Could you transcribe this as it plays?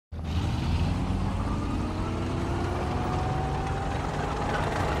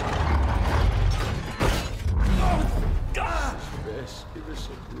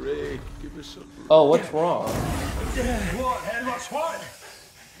Oh, what's wrong? What's what?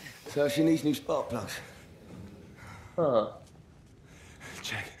 So she needs new spark plugs. Huh.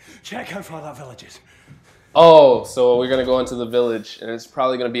 Check how far that village is. Oh, so we're gonna go into the village, and it's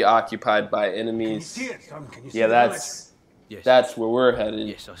probably gonna be occupied by enemies. Can you see it, son? Can you see Yeah, the that's where we're headed.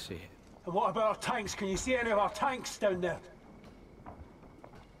 Yes, I see it. village? And what about our tanks? Can you see any of our tanks down there?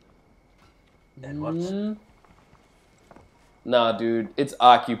 Edwards? Nah, dude, it's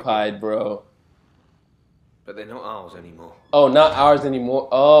occupied, bro. But they're not ours anymore. Oh, not ours anymore.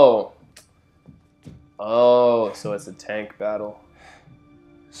 Oh. Oh, so it's a tank battle.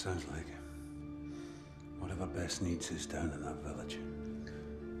 Sounds like it. Whatever Bess needs is down in that village.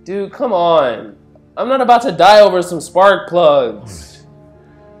 Dude, come on. I'm not about to die over some spark plugs.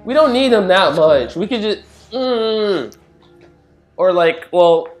 We don't need them that much. We could just... Or like,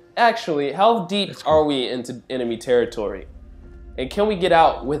 well, actually, how deep are we into enemy territory? And can we get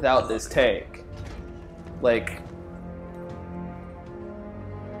out without this tank? Like...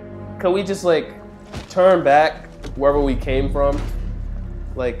 Can we just like turn back wherever we came from?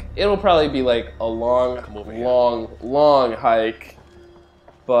 Like, it'll probably be like a long hike.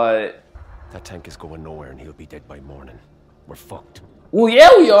 But... That tank is going nowhere and he'll be dead by morning. We're fucked. Well, yeah,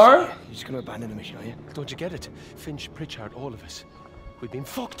 we are. You're just gonna abandon the mission, are you? Don't you get it? Finch, Pritchard, all of us. We've been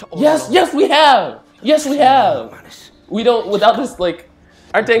fucked all Yes, along. yes, we have. Yes, we have. We don't, without this, like,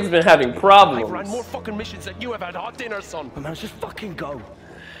 our tank's been having problems. I've ran more fucking missions than you have had hot dinner, son. Man, just fucking go.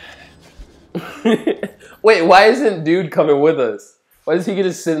 Wait, why isn't dude coming with us? Why does he get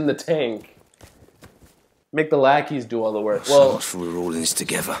to sit in the tank? Make the lackeys do all the work. Well, So we're all in this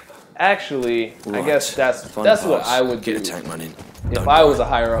together. actually, I guess that's Find what parts, I would get do a tank running. if I was a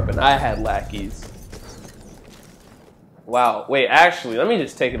higher up and I had lackeys. Wow. Wait, actually, let me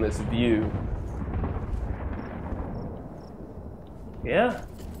just take in this view. Yeah.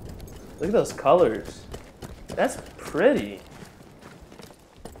 Look at those colors. That's pretty.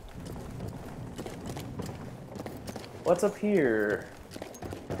 What's up here?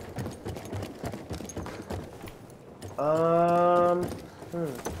 A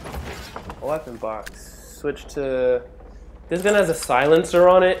weapon box. Switch to... This gun has a silencer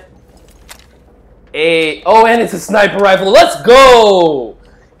on it. Oh, and it's a sniper rifle. Let's go!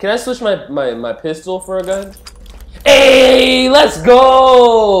 Can I switch my pistol for a gun? Hey, let's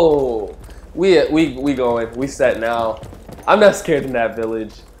go! We going. We set now. I'm not scared in that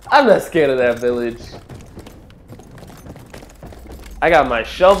village. I'm not scared of that village. I got my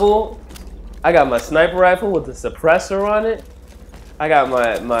shovel. I got my sniper rifle with the suppressor on it. I got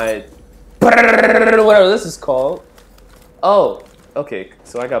my whatever this is called. Oh, okay.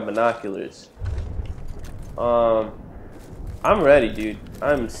 So I got binoculars. I'm ready, dude.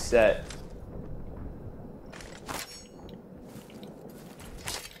 I'm set.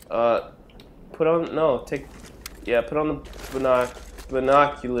 Put on put on the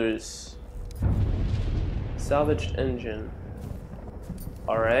binoculars. Salvaged engine.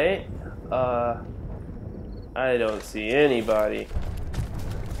 All right. I don't see anybody.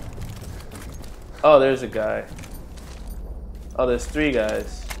 Oh, there's a guy. Oh, there's 3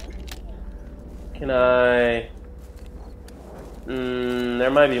 guys. Can I...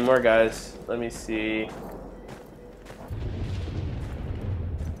 there might be more guys. Let me see.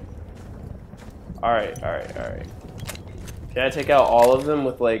 Alright. Can I take out all of them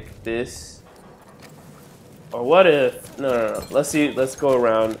with, like, this? Or what if... No. Let's see. Let's go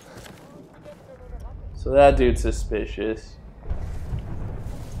around. So that dude's suspicious.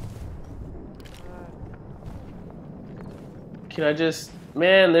 Can I just...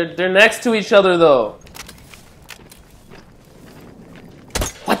 Man, they're next to each other, though.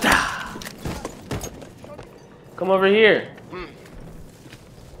 What the? Come over here.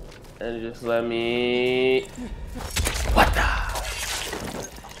 And just let me... What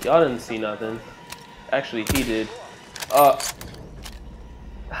the? Y'all didn't see nothing. Actually, he did.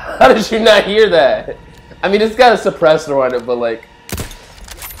 How did you not hear that? I mean, it's got a suppressor on it, but like...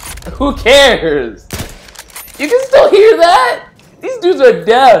 Who cares? You can still hear that? These dudes are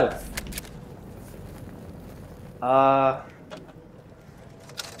deaf. That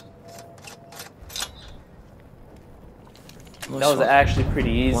was actually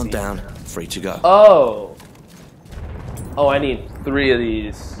pretty easy. 1 down, 3 to go. Oh, I need 3 of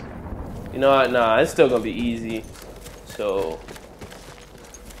these. You know what? Nah, it's still gonna be easy. So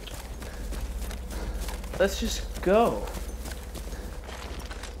let's just go.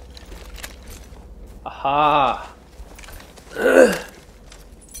 Aha.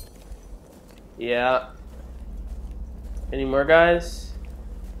 Yeah. Any more guys?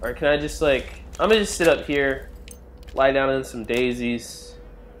 Or can I just like... I'm gonna just sit up here, lie down in some daisies.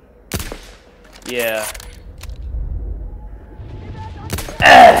 Yeah.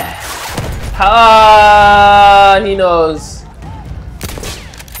 Ah, he knows.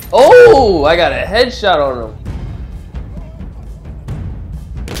 Oh, I got a headshot on him.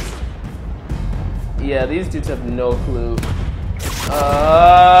 Yeah, these dudes have no clue.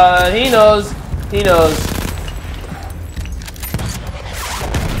 He knows. He knows.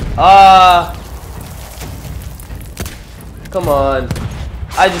 Come on.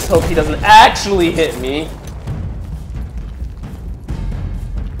 I just hope he doesn't actually hit me.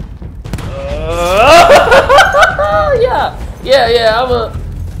 Yeah, I'm a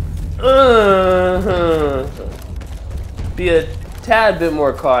be a tad bit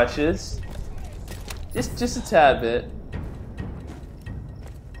more cautious. Just a tad bit.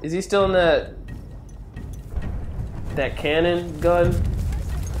 Is he still in that cannon gun?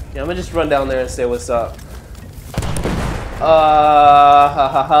 Yeah, I'm gonna just run down there and say what's up.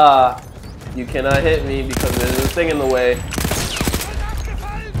 You cannot hit me because there's a thing in the way.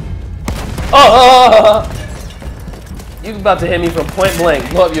 You about to hit me from point blank.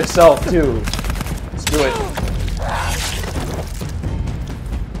 Blow up yourself too. Let's do it.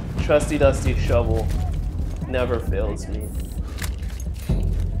 Trusty dusty shovel never fails me.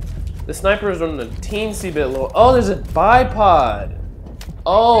 The sniper is running a teensy bit low. Oh, there's a bipod.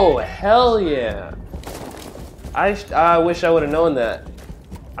 Oh, hell yeah. I wish I would have known that.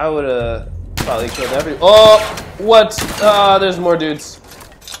 I would have probably killed every. Oh, what? There's more dudes.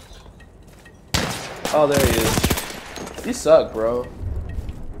 Oh, there he is. He sucked, bro.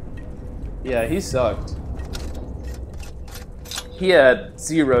 Yeah, he sucked. He had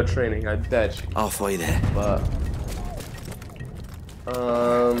 0 training, I bet you. Halfway there. But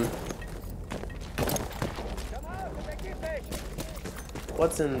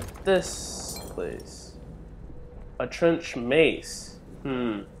what's in this place? A trench mace.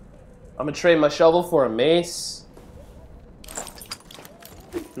 I'm gonna trade my shovel for a mace.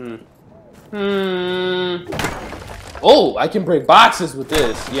 Oh, I can break boxes with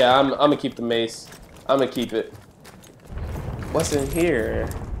this. Yeah, I'm gonna keep the mace. I'm gonna keep it. What's in here?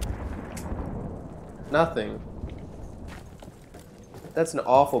 Nothing. That's an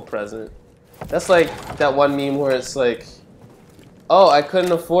awful present. That's like that one meme where it's like, oh, I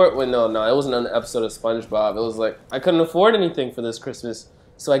couldn't afford. Wait, no, it wasn't an episode of SpongeBob. It was like, I couldn't afford anything for this Christmas,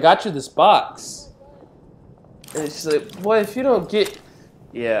 so I got you this box. And it's just like, boy, if you don't get,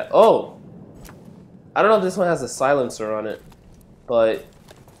 yeah. Oh, I don't know if this one has a silencer on it, but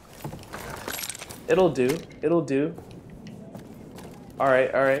it'll do. It'll do. All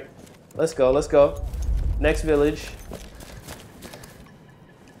right. Let's go. Next village.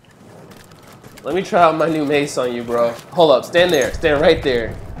 Let me try out my new mace on you, bro. Hold up, stand there. Stand right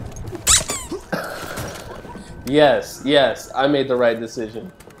there. Yes, I made the right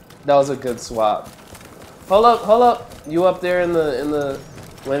decision. That was a good swap. Hold up. You up there in the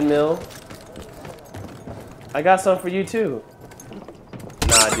windmill? I got some for you too.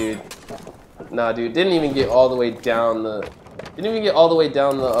 Nah, dude. Didn't even get all the way down the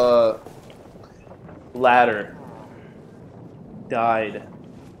ladder. Died.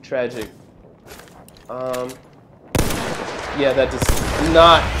 Tragic. Yeah, that does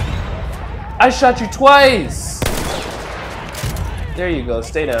not. I shot you twice. There you go.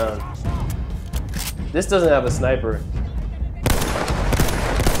 Stay down. This doesn't have a sniper.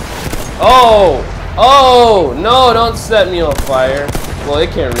 Oh, no, don't set me on fire. Well,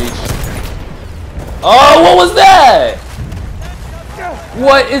 it can't reach. Oh, what was that?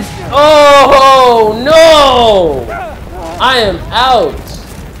 What is, oh, no. I am out.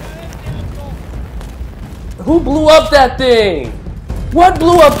 Who blew up that thing? What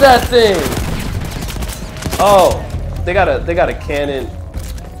blew up that thing? Oh, they got a cannon.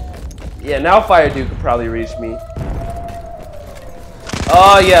 Yeah, now Fire Dude could probably reach me.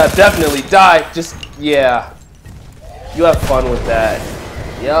 Oh yeah, definitely die. Just yeah. You have fun with that.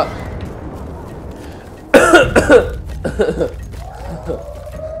 Yep.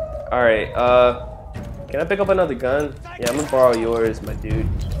 All right. Can I pick up another gun? Yeah, I'm gonna borrow yours, my dude.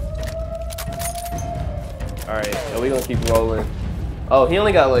 All right. So we gonna keep rolling. Oh, he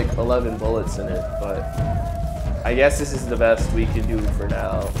only got like 11 bullets in it, but I guess this is the best we can do for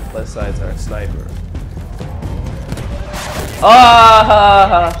now. Besides our sniper.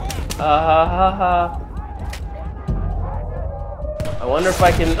 I wonder if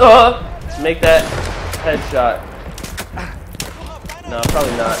I can make that headshot. No,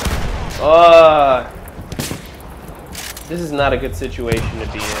 probably not. This is not a good situation to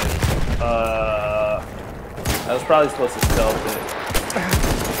be in. I was probably supposed to stealth it.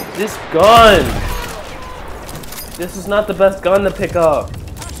 This gun! This is not the best gun to pick up.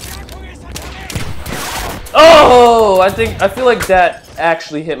 Oh, I feel like that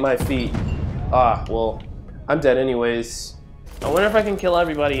actually hit my feet. Ah, well, I'm dead anyways. I wonder if I can kill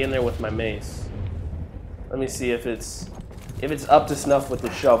everybody in there with my mace. Let me see if it's up to snuff with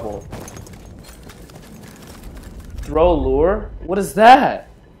the shovel. Throw lure? What is that?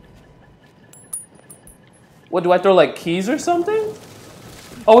 What, do I throw like keys or something?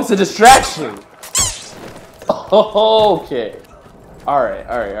 Oh, it's a distraction. Oh, okay.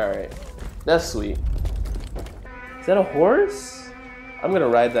 Alright. That's sweet. Is that a horse? I'm gonna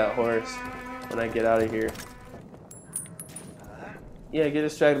ride that horse when I get out of here. Yeah, get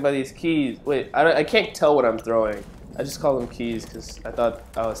distracted by these keys. Wait, I can't tell what I'm throwing. I just call them keys because I thought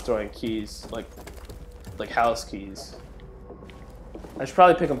I was throwing keys, like house keys. I should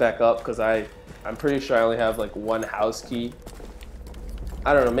probably pick them back up because I'm pretty sure I only have like one house key.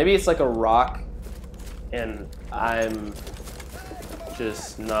 I don't know, maybe it's like a rock and I'm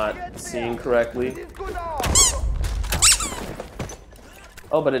just not seeing correctly.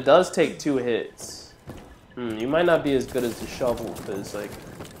 Oh, but it does take 2 hits. You might not be as good as the shovel because like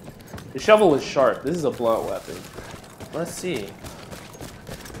the shovel was sharp. This is a blunt weapon. Let's see.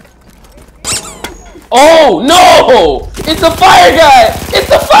 Oh no! It's the fire guy! It's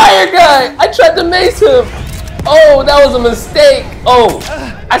the fire guy! I tried to mace him! Oh, that was a mistake! Oh,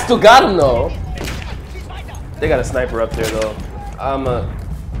 I still got him though. They got a sniper up there though. I'ma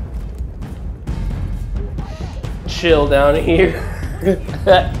chill down here.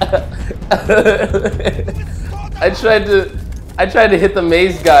 I tried to hit the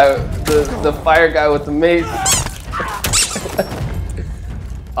mace guy, the fire guy with the mace.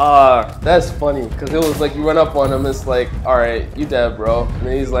 That's funny, because it was like you run up on him, it's like, alright, you dead, bro. And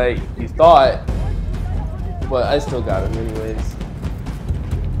then he's like, you thought, but I still got him anyways.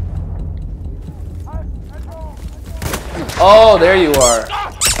 Oh, there you are.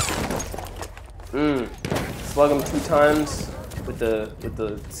 Slug him 2 times with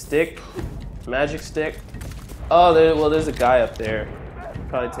the stick, magic stick. Oh, there's a guy up there.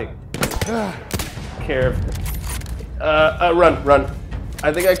 Probably take care of. Run.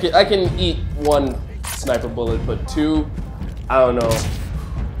 I think I can eat 1 sniper bullet, but 2, I don't know.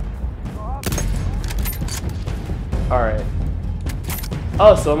 All right.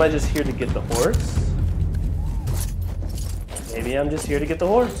 Oh, so am I just here to get the horse? Maybe I'm just here to get the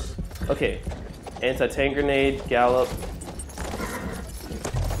horse. Okay. Anti-tank grenade, gallop.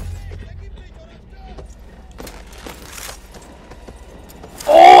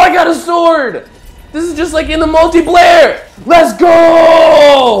 Oh, I got a sword! This is just like in the multiplayer! Let's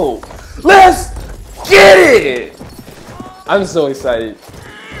go! Let's get it! I'm so excited.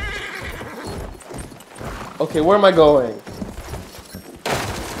 Okay, where am I going?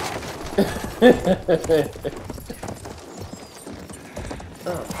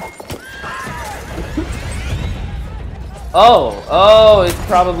 Oh, it's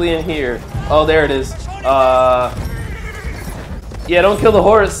probably in here. Oh, there it is. Yeah, don't kill the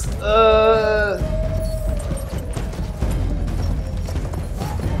horse.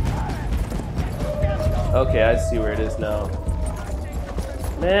 Okay, I see where it is now.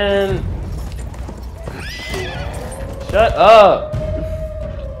 Man. Shut up.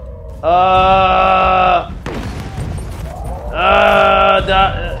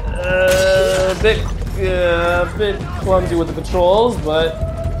 Bit clumsy with the controls, but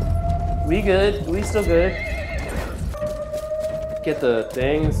we good. We still good. Get the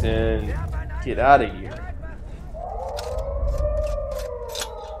things and get out of here.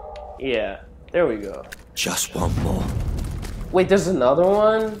 Yeah, there we go. Just one more. Wait, there's another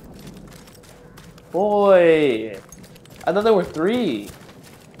one? Boy, I thought there were 3.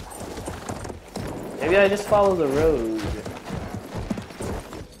 Maybe I just follow the road.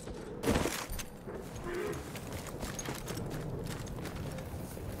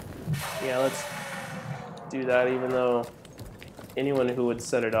 Yeah, let's do that even though anyone who would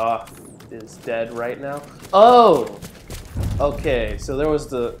set it off is dead right now. Oh! Okay, so there was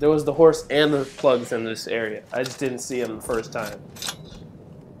the horse and the plugs in this area. I just didn't see them the first time.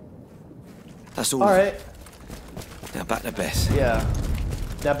 That's all. Alright. Now back to Bess. Yeah.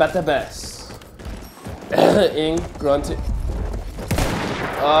 Now back to Bess. Ing, grunted.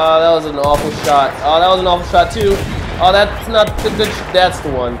 Oh, that was an awful shot. Oh, that was an awful shot too. Oh, that's not the good. That's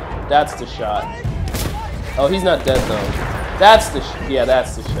the one. That's the shot. Oh, he's not dead though. That's the yeah,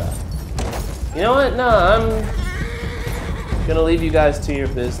 that's the shot. You know what? Nah, I'm gonna leave you guys to your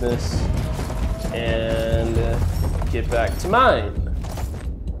business and get back to mine.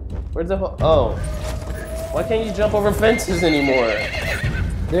 Where's the oh? Why can't you jump over fences anymore?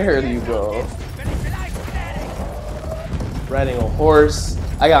 There you go. Riding a horse.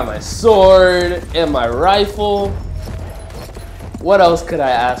 I got my sword and my rifle. What else could I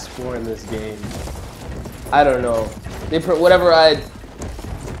ask for in this game? I don't know. They whatever I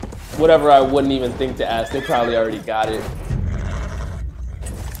wouldn't even think to ask, they probably already got it.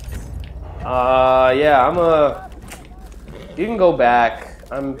 Yeah, you can go back.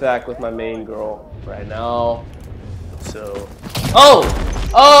 I'm back with my main girl right now. So,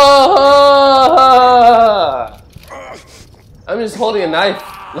 I'm just holding a knife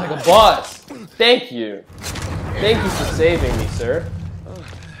like a boss. Thank you. Thank you for saving me, sir.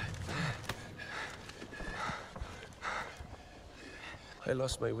 I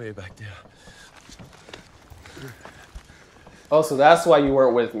lost my way back there. Oh, so that's why you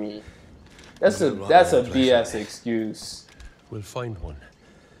weren't with me. That's a BS excuse. We'll find one.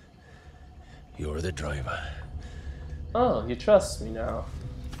 You're the driver. Oh, you trust me now.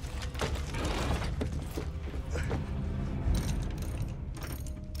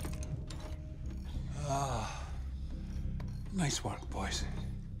 Nice work, boys.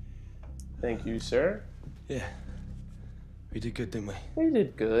 Thank you, sir. Yeah. We did good, didn't we? We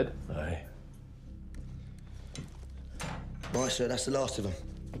did good. Aye. Right, sir, that's the last of them.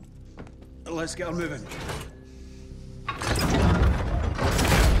 Let's get on moving.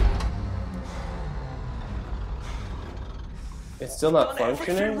 It's still not Done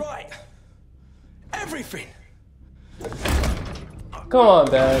functioning? everything right. Everything. Come on,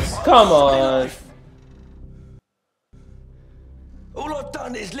 Bess. Come on. All I've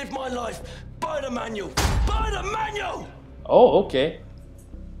done is live my life by the manual. By the manual! Oh, okay.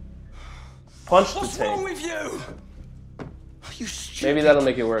 Punch the What's wrong tank. with you? You stupid, Maybe that'll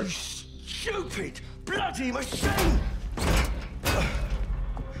make it work. stupid bloody machine!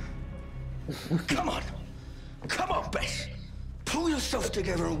 Come on. Come on, Bess. Pull yourself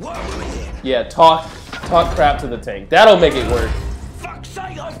together and work with me here. Yeah, talk crap to the tank. That'll make it work. Fuck's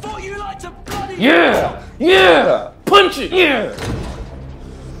sake, I thought you liked to bloody... Yeah! Yeah! Punch it! Yeah!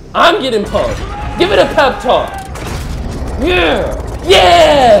 I'm getting pumped. Give it a pep talk. Yeah!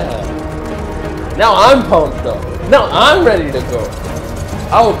 Yeah! Now I'm pumped up. Now I'm ready to go.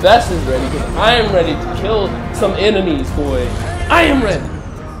 Our Bess is ready because I am ready to kill some enemies, boy. I am ready.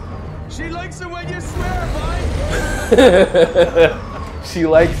 She likes it when you swear, boy. She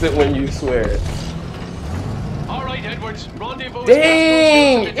likes it when you swear. All right, Edwards. Rendezvous.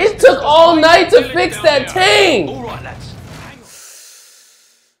 Dang! It took all night to fix that tank! All right, lads.